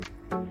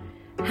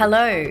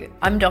Hello,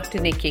 I'm Dr.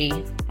 Nikki,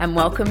 and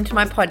welcome to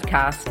my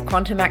podcast,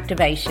 Quantum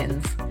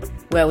Activations,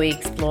 where we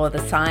explore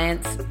the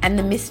science and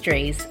the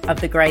mysteries of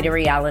the greater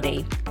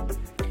reality.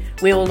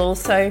 We will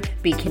also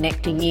be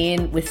connecting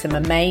in with some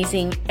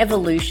amazing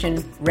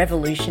evolution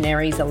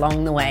revolutionaries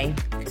along the way.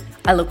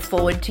 I look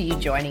forward to you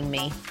joining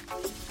me.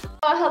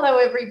 Oh, hello,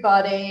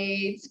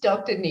 everybody. It's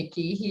Dr.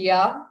 Nikki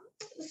here.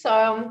 So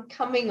I'm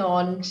coming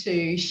on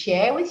to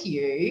share with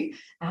you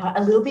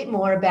a little bit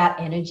more about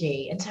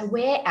energy and so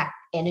where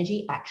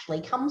energy actually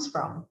comes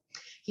from.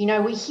 You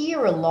know, we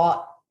hear a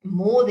lot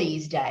more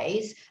these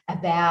days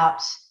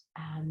about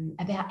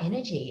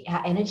energy,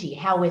 our energy,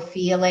 how we're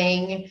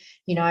feeling,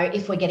 you know,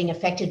 if we're getting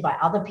affected by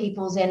other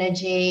people's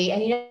energy.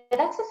 And, you know,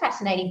 that's the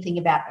fascinating thing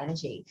about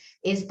energy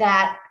is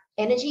that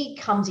energy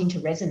comes into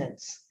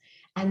resonance.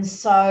 And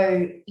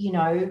so, you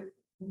know,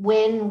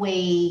 when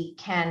we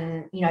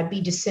can, you know,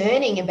 be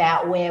discerning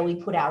about where we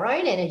put our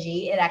own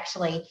energy, it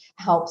actually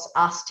helps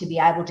us to be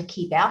able to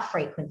keep our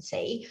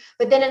frequency.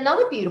 But then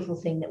another beautiful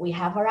thing that we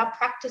have are our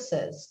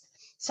practices.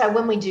 So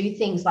when we do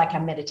things like our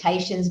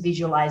meditations,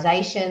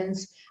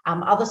 visualizations,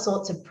 other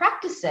sorts of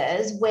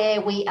practices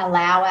where we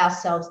allow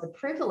ourselves the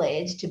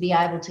privilege to be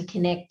able to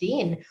connect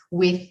in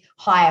with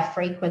higher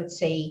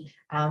frequency,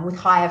 with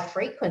higher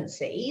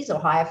frequencies or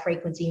higher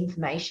frequency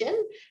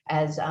information,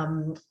 as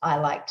I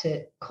like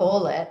to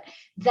call it,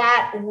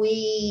 that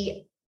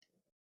we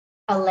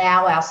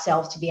allow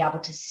ourselves to be able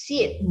to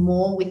sit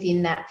more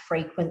within that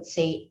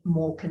frequency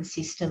more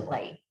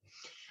consistently.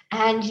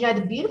 And, you know,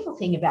 the beautiful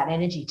thing about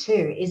energy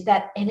too is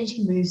that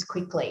energy moves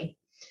quickly.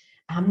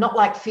 Not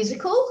like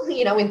physical,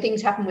 you know, when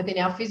things happen within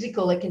our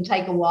physical, it can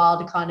take a while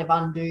to kind of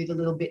undo the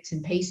little bits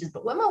and pieces.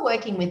 But when we're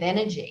working with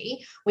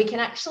energy, we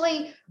can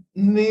actually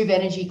move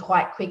energy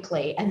quite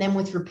quickly. And then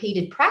with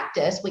repeated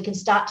practice, we can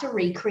start to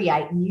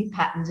recreate new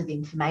patterns of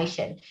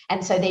information.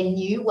 And so they're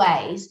new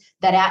ways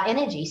that our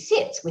energy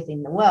sits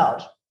within the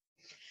world.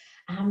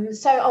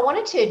 So I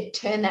wanted to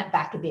turn that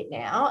back a bit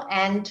now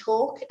and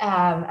talk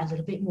a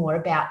little bit more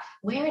about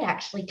where it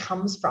actually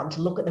comes from,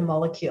 to look at the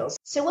molecules.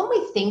 So when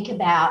we think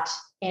about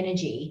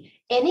energy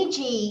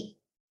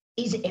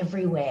is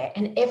everywhere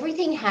and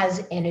everything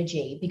has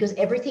energy because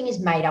everything is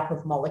made up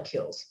of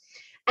molecules.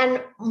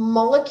 And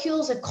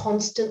molecules are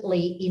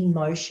constantly in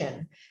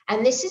motion.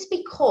 And this is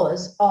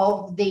because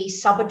of the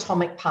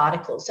subatomic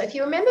particles. So if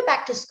you remember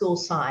back to school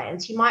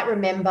science, you might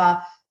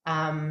remember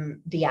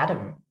the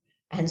atom.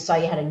 And so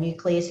you had a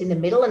nucleus in the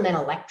middle and then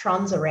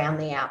electrons around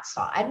the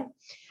outside.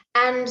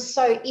 And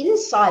so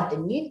inside the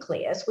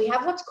nucleus, we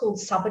have what's called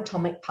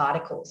subatomic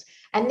particles.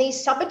 And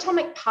these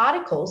subatomic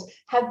particles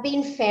have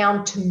been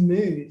found to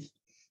move.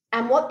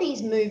 And what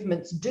these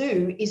movements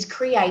do is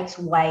creates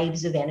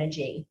waves of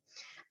energy.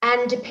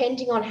 And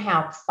depending on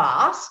how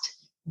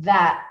fast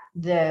that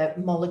the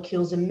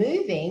molecules are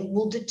moving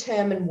will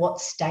determine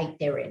what state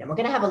they're in. And we're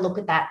going to have a look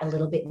at that a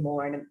little bit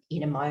more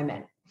in a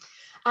moment.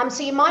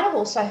 So you might have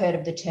also heard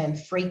of the term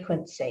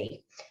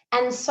frequency.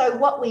 And so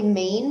what we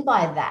mean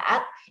by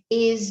that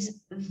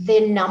is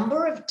the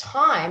number of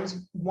times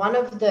one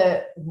of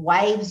the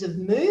waves of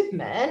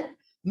movement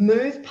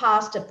move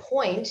past a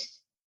point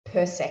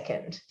per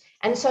second.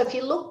 And so if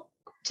you look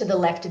to the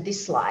left of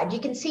this slide, you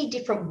can see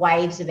different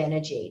waves of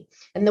energy.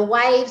 And the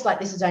waves,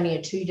 like this is only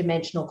a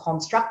two-dimensional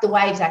construct, the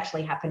waves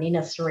actually happen in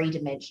a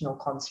three-dimensional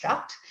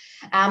construct.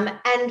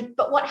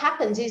 But what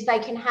happens is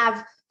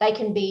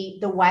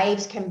the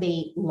waves can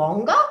be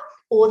longer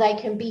or they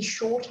can be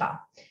shorter.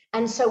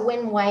 And so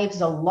when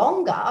waves are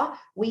longer,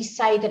 we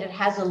say that it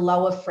has a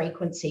lower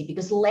frequency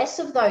because less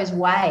of those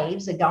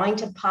waves are going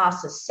to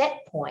pass a set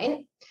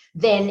point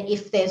than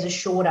if there's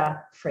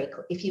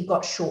if you've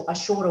got a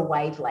shorter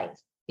wavelength,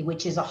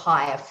 which is a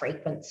higher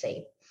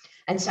frequency.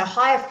 And so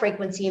higher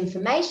frequency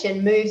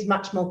information moves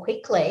much more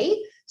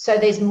quickly, so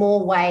there's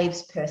more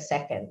waves per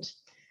second.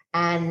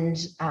 And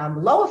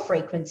lower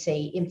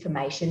frequency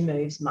information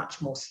moves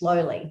much more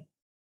slowly.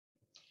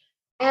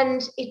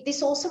 And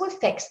this also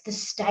affects the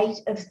state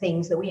of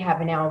things that we have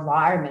in our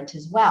environment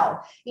as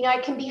well. You know,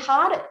 it can be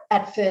hard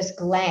at first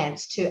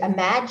glance to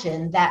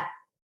imagine that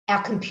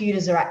our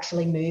computers are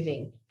actually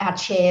moving, our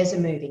chairs are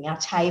moving, our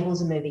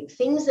tables are moving.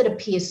 Things that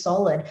appear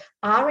solid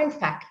are in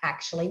fact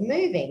actually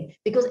moving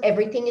because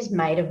everything is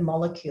made of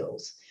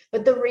molecules.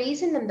 But the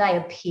reason that they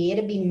appear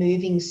to be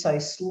moving so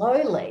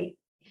slowly,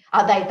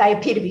 they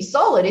appear to be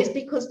solid, is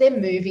because they're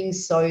moving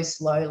so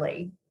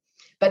slowly.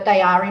 But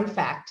they are in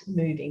fact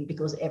moving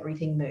because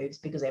everything moves,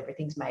 because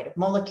everything's made of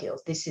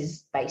molecules. This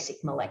is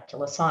basic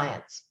molecular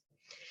science.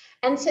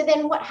 And so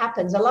then what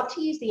happens? I love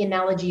to use the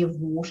analogy of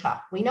water.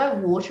 We know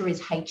water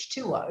is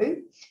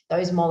H2O,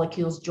 those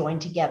molecules join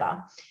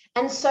together.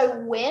 And so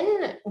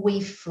when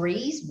we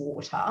freeze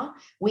water,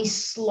 we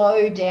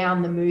slow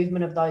down the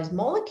movement of those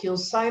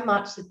molecules so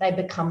much that they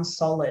become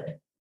solid.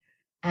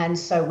 And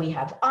so we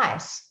have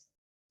ice.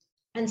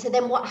 And so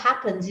then what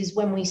happens is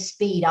when we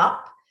speed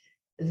up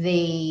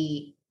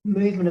the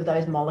movement of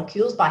those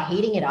molecules by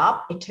heating it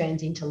up, it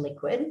turns into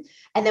liquid.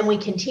 And then we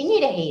continue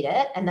to heat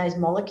it and those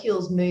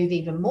molecules move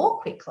even more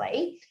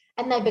quickly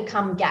and they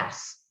become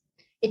gas.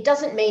 It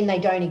doesn't mean they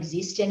don't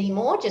exist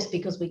anymore just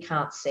because we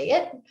can't see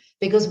it,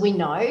 because we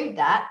know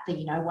that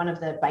one of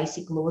the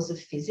basic laws of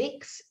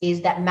physics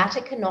is that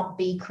matter cannot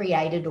be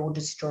created or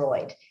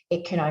destroyed.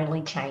 It can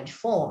only change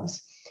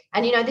forms.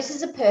 And, this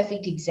is a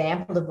perfect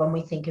example of when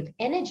we think of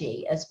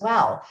energy as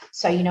well.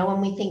 So, when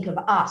we think of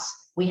us,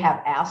 we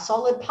have our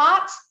solid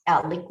parts,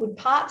 our liquid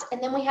parts,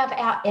 and then we have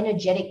our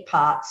energetic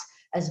parts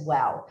as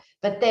well.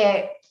 But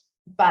they're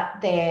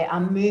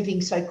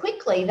moving so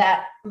quickly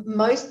that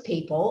most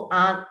people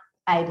aren't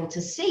able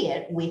to see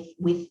it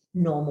with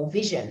normal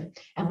vision.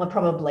 And we're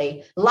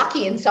probably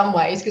lucky in some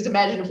ways, because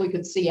imagine if we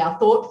could see our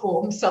thought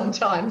forms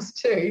sometimes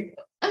too.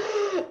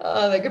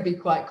 Oh, that could be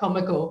quite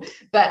comical.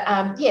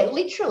 But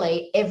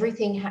literally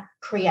everything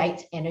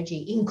creates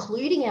energy,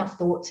 including our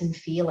thoughts and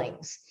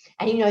feelings.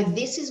 And,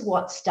 this is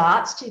what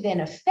starts to then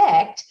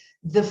affect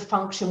the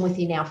function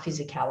within our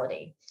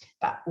physicality.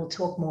 But we'll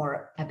talk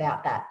more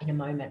about that in a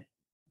moment.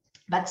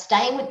 But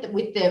staying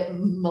with the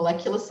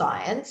molecular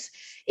science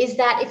is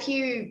that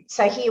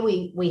so here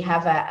we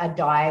have a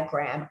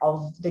diagram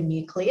of the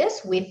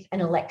nucleus with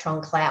an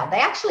electron cloud.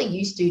 They actually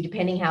used to,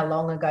 depending how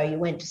long ago you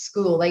went to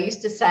school, they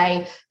used to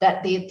say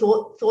that they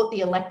thought the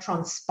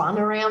electron spun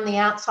around the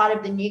outside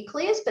of the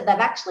nucleus, but they've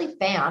actually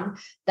found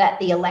that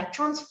the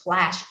electrons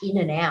flash in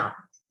and out.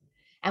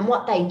 And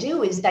what they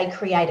do is they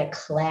create a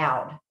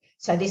cloud.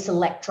 So this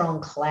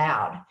electron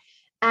cloud.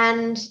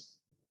 And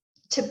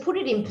to put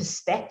it in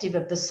perspective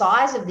of the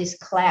size of this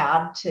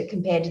cloud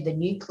compared to the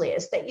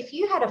nucleus, that if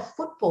you had a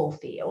football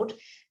field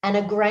and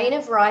a grain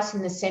of rice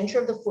in the center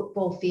of the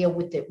football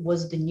field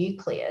was the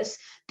nucleus,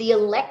 the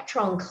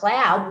electron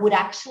cloud would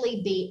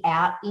actually be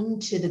out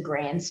into the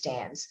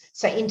grandstands,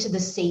 so into the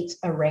seats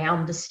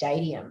around the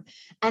stadium.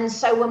 And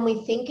so when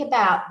we think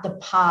about the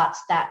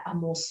parts that are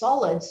more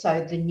solid,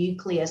 so the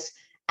nucleus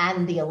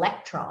and the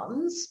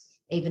electrons,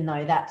 even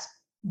though that's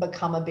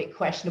become a bit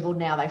questionable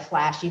now, they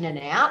flash in and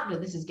out.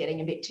 This is getting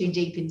a bit too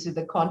deep into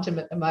the quantum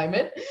at the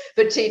moment,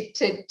 but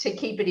to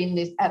keep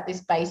it at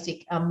this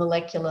basic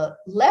molecular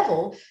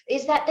level,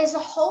 is that there's a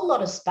whole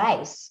lot of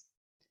space.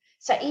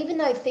 So even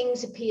though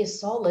things appear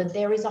solid,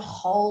 there is a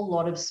whole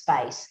lot of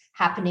space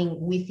happening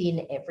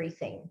within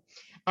everything.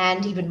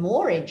 And even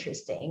more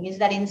interesting is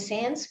that in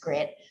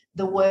Sanskrit,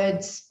 the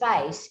word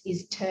space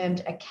is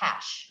termed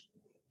akash.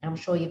 I'm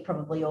sure you've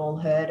probably all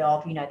heard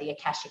of, the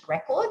Akashic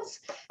records.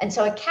 And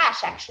so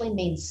Akash actually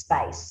means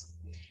space.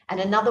 And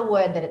another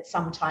word that it's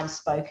sometimes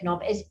spoken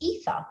of is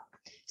ether.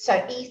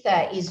 So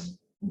ether is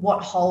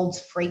what holds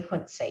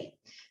frequency.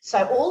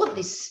 So all of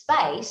this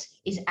space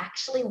is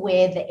actually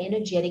where the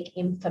energetic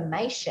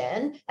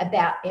information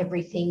about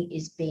everything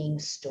is being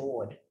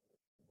stored.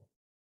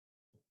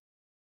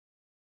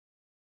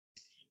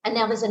 And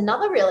now there's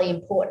another really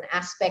important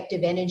aspect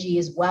of energy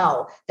as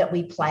well that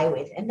we play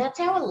with, and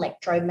that's our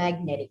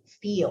electromagnetic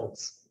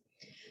fields.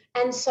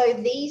 And so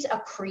these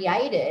are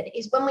created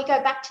is when we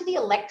go back to the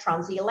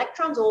electrons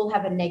all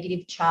have a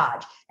negative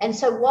charge. And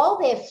so while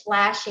they're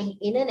flashing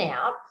in and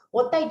out,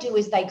 what they do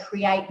is they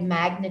create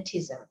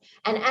magnetism.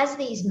 And as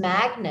these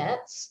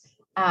magnets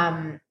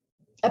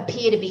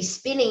appear to be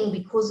spinning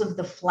because of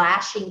the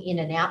flashing in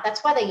and out.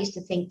 That's why they used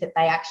to think that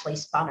they actually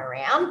spun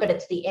around, but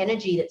it's the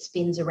energy that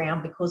spins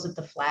around because of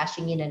the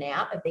flashing in and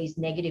out of these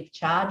negative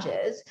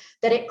charges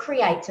that it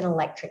creates an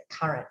electric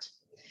current.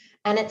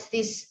 And it's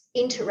this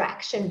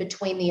interaction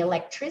between the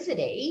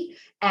electricity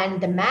and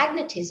the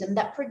magnetism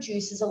that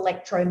produces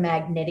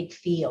electromagnetic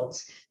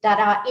fields that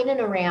are in and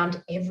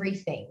around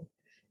everything,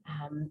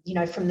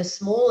 from the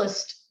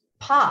smallest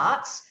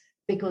parts,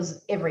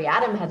 because every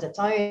atom has its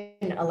own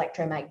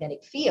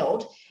electromagnetic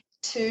field,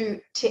 to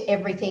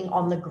everything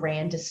on the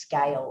grander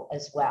scale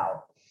as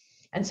well.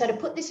 And so to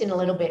put this in a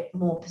little bit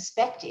more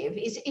perspective,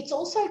 it's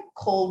also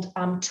called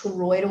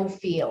toroidal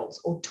fields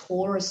or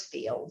torus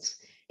fields,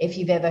 if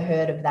you've ever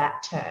heard of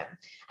that term.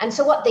 And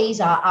so what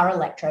these are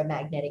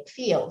electromagnetic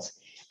fields.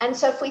 And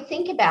so if we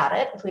think about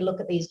it, if we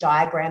look at these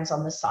diagrams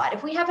on the side,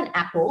 if we have an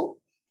apple,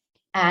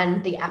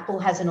 and the apple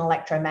has an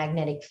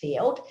electromagnetic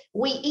field,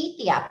 we eat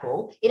the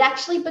apple, it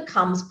actually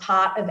becomes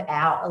part of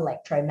our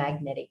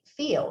electromagnetic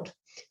field,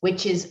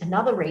 which is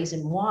another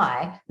reason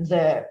why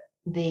the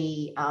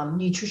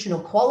nutritional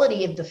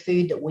quality of the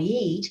food that we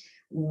eat,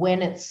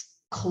 when it's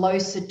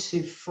closer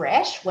to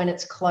fresh, when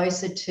it's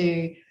closer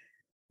to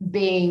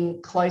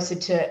being closer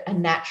to a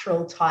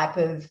natural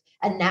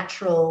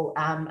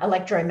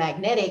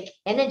electromagnetic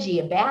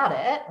energy about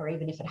it, or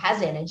even if it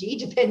has energy,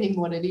 depending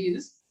what it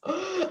is,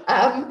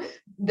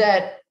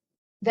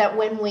 that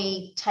when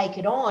we take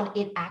it on,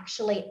 it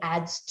actually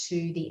adds to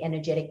the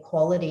energetic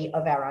quality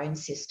of our own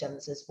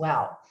systems as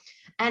well.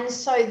 And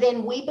so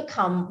then we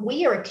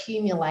are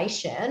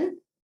accumulation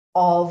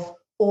of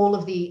all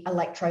of the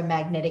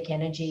electromagnetic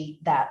energy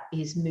that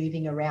is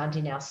moving around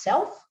in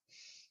ourself.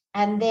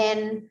 And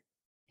then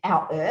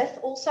our Earth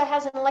also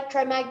has an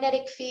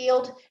electromagnetic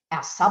field.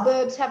 Our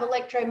suburbs have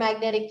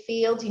electromagnetic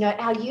fields.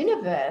 Our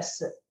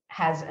universe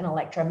has an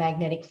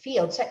electromagnetic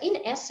field. So in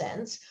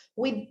essence,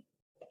 we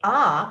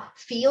are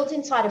fields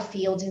inside of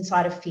fields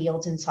inside of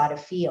fields inside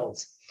of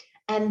fields.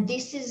 And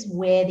this is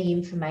where the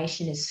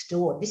information is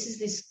stored. This is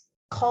this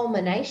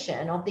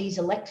culmination of these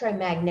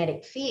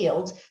electromagnetic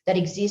fields that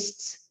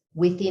exists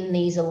within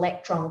these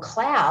electron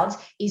clouds,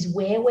 is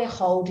where we're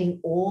holding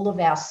all of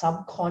our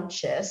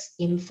subconscious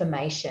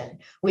information,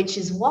 which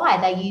is why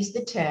they use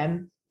the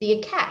term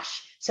the Akash.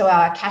 So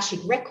our Akashic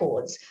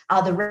records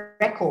are the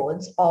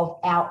records of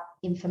our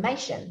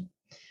information.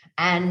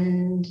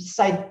 And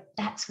so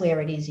that's where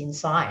it is in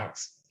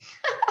science.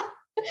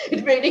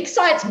 It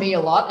excites me a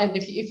lot. And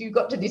if you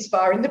got to this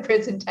far in the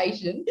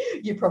presentation,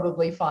 you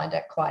probably find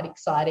it quite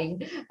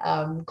exciting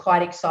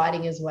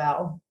as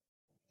well.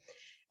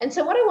 And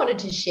so what I wanted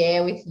to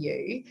share with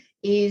you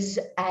is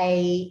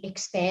a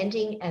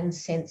expanding and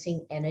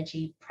sensing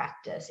energy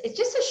practice. It's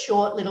just a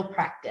short little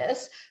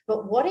practice,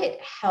 but what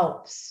it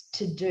helps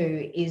to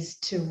do is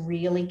to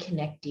really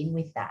connect in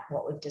with that,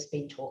 what we've just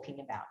been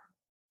talking about.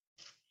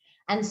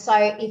 And so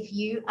if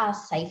you are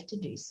safe to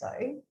do so,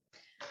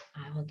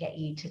 I will get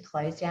you to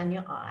close down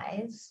your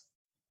eyes.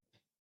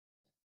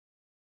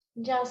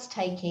 Just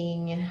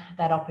taking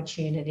that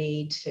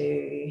opportunity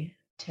to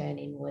turn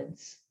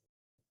inwards.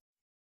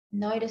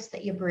 Notice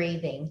that you're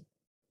breathing,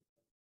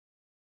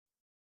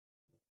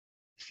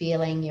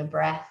 feeling your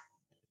breath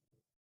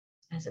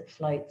as it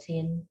floats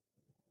in,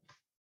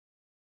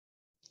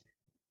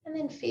 and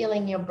then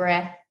feeling your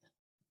breath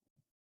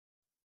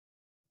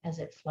as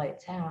it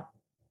floats out.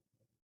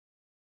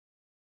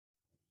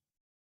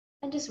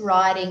 And just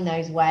riding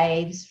those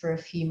waves for a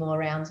few more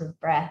rounds of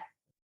breath.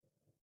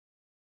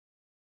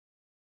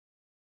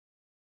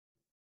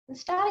 And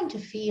starting to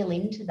feel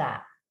into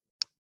that.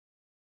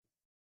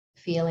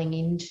 Feeling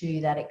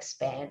into that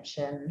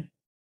expansion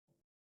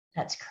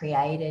that's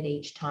created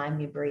each time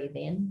you breathe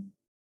in.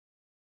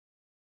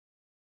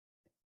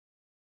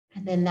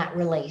 And then that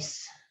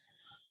release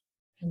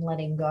and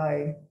letting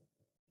go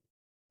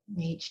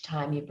each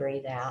time you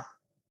breathe out.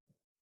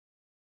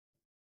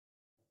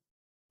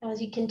 Now,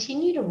 as you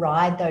continue to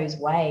ride those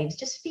waves,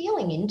 just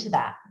feeling into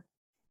that.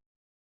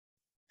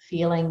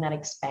 Feeling that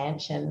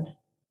expansion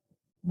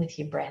with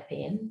your breath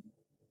in.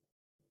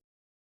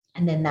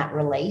 And then that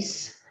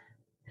release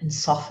and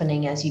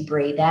softening as you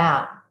breathe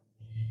out.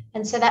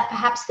 And so that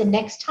perhaps the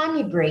next time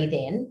you breathe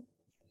in,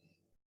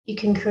 you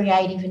can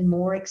create even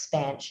more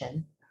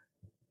expansion.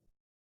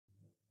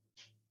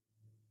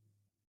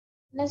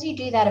 And as you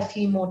do that a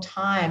few more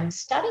times,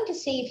 starting to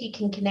see if you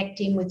can connect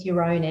in with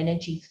your own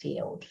energy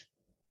field.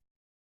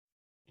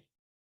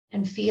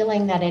 And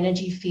feeling that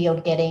energy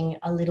field getting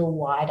a little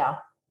wider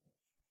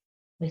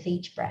with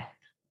each breath.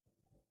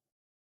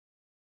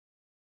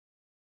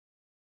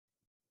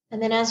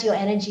 And then as your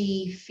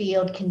energy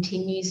field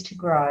continues to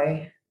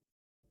grow,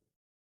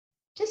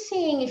 just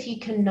seeing if you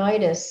can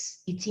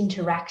notice its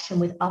interaction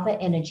with other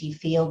energy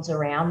fields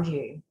around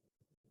you.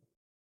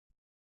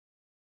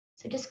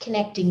 So just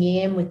connecting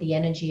in with the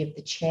energy of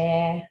the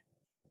chair,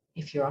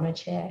 if you're on a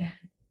chair,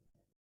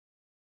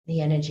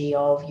 the energy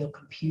of your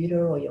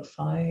computer or your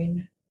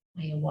phone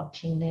where you're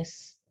watching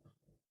this.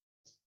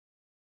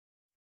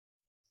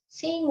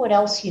 Seeing what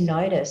else you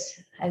notice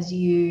as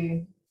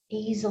you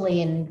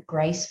easily and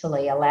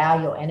gracefully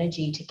allow your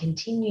energy to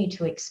continue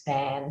to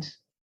expand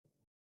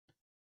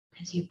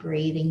as you're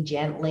breathing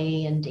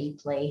gently and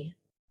deeply.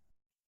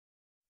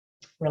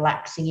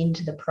 Relaxing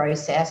into the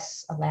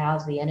process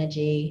allows the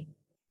energy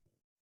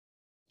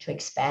to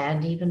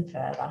expand even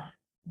further.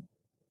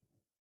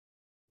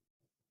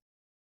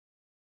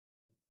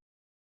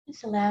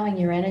 Just allowing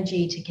your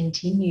energy to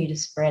continue to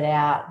spread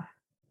out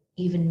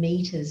even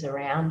meters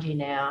around you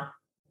now.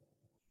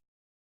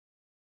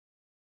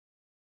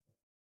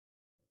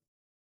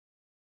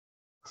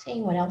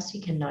 Seeing what else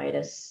you can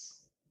notice.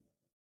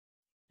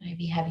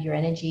 Maybe have your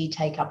energy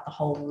take up the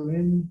whole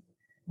room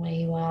where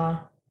you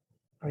are,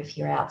 or if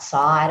you're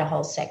outside, a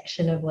whole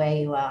section of where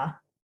you are.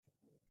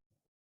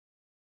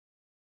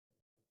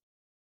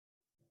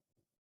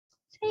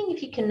 Seeing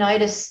if you can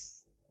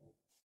notice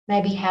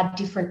maybe how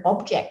different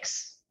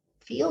objects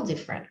feel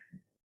different.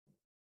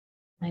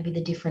 Maybe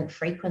the different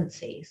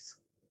frequencies.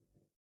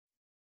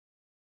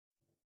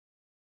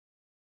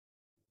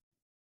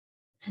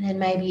 And then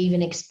maybe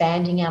even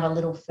expanding out a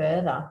little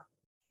further.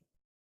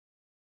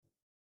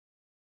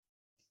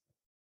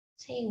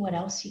 Seeing what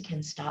else you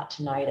can start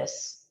to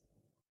notice.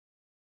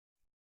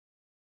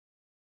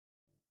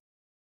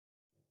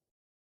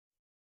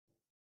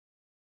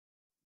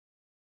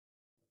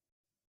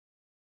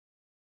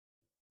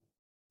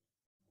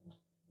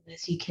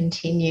 As you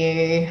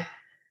continue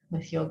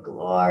with your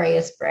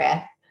glorious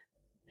breath,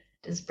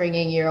 just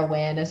bringing your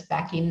awareness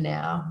back in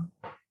now,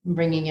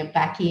 bringing it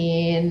back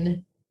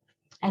in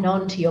and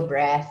onto your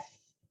breath,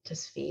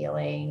 just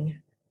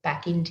feeling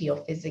back into your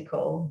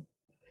physical,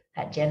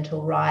 that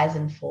gentle rise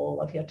and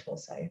fall of your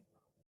torso.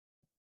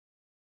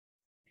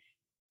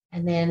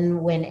 And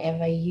then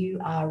whenever you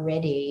are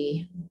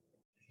ready,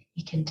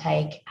 you can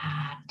take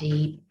a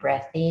deep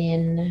breath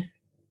in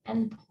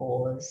and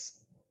pause.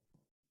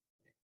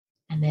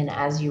 And then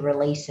as you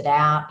release it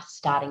out,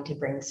 starting to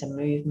bring some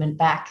movement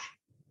back.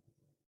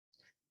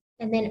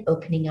 And then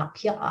opening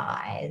up your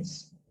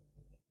eyes.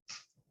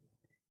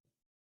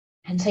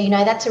 And so,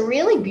 that's a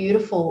really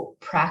beautiful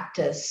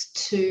practice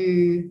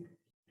to,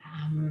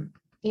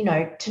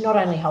 to not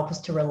only help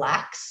us to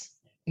relax,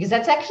 because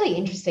that's actually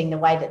interesting, the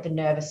way that the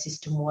nervous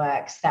system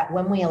works, that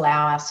when we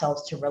allow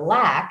ourselves to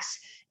relax,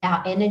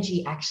 our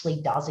energy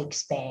actually does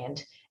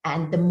expand.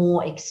 And the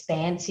more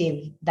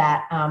expansive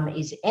that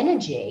is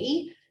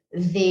energy,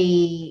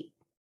 the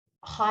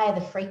higher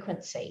the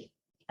frequency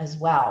as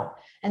well.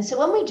 And so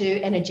when we do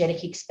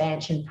energetic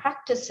expansion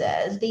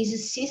practices, these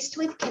assist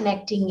with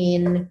connecting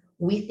in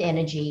with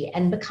energy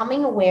and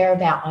becoming aware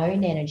of our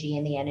own energy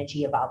and the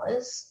energy of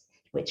others,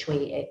 which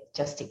we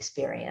just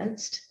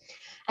experienced.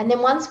 And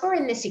then once we're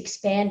in this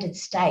expanded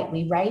state,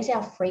 we raise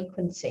our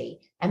frequency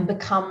and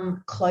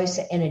become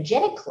closer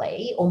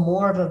energetically, or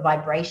more of a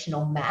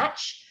vibrational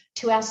match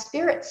to our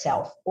spirit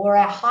self or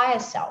our higher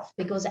self,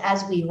 because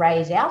as we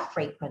raise our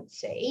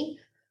frequency,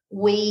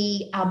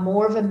 we are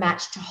more of a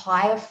match to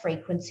higher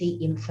frequency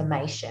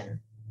information.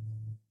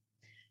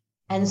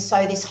 And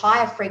so this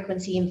higher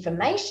frequency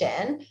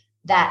information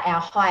that our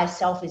higher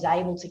self is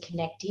able to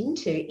connect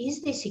into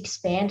is this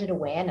expanded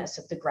awareness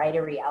of the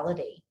greater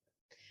reality.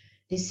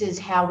 This is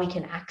how we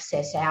can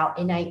access our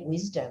innate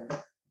wisdom,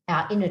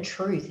 our inner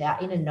truth,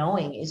 our inner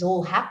knowing is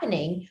all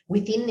happening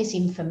within this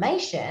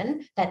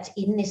information that's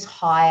in this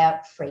higher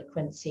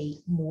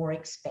frequency, more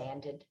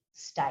expanded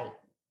state.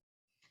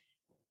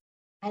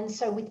 And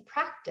so with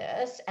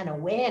practice and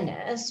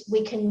awareness,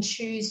 we can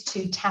choose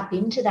to tap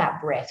into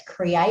that breath,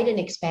 create an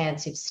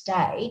expansive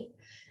state,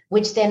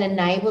 which then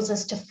enables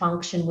us to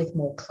function with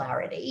more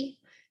clarity,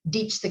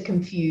 ditch the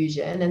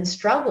confusion and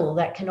struggle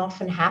that can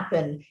often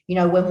happen,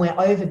 when we're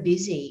over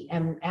busy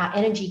and our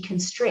energy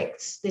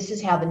constricts. This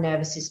is how the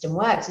nervous system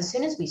works. As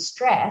soon as we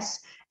stress,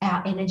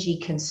 our energy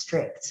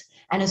constricts.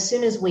 And as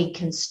soon as we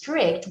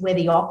constrict, we're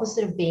the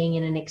opposite of being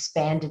in an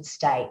expanded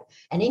state.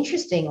 And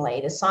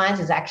interestingly, the science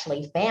has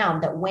actually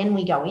found that when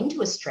we go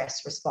into a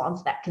stress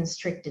response, that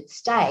constricted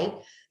state,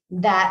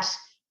 that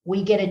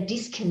we get a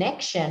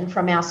disconnection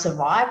from our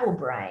survival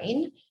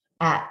brain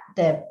at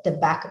the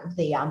back of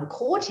the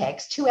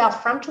cortex to our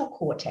frontal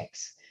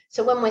cortex.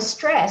 So when we're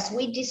stressed,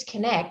 we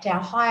disconnect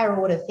our higher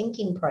order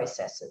thinking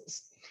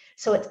processes.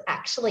 So it's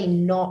actually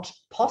not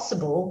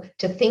possible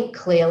to think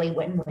clearly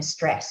when we're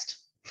stressed.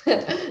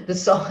 The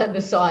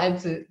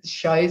science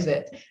shows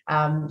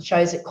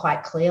it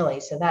quite clearly.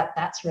 So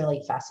that's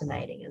really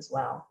fascinating as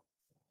well.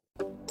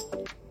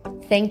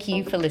 Thank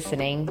you for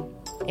listening.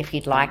 If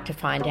you'd like to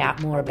find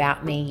out more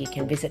about me, you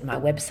can visit my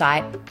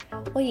website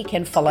or you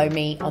can follow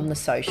me on the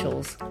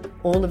socials.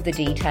 All of the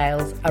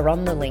details are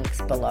on the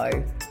links below.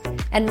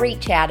 And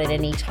reach out at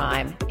any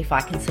time if I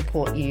can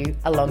support you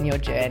along your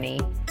journey.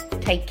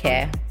 Take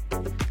care.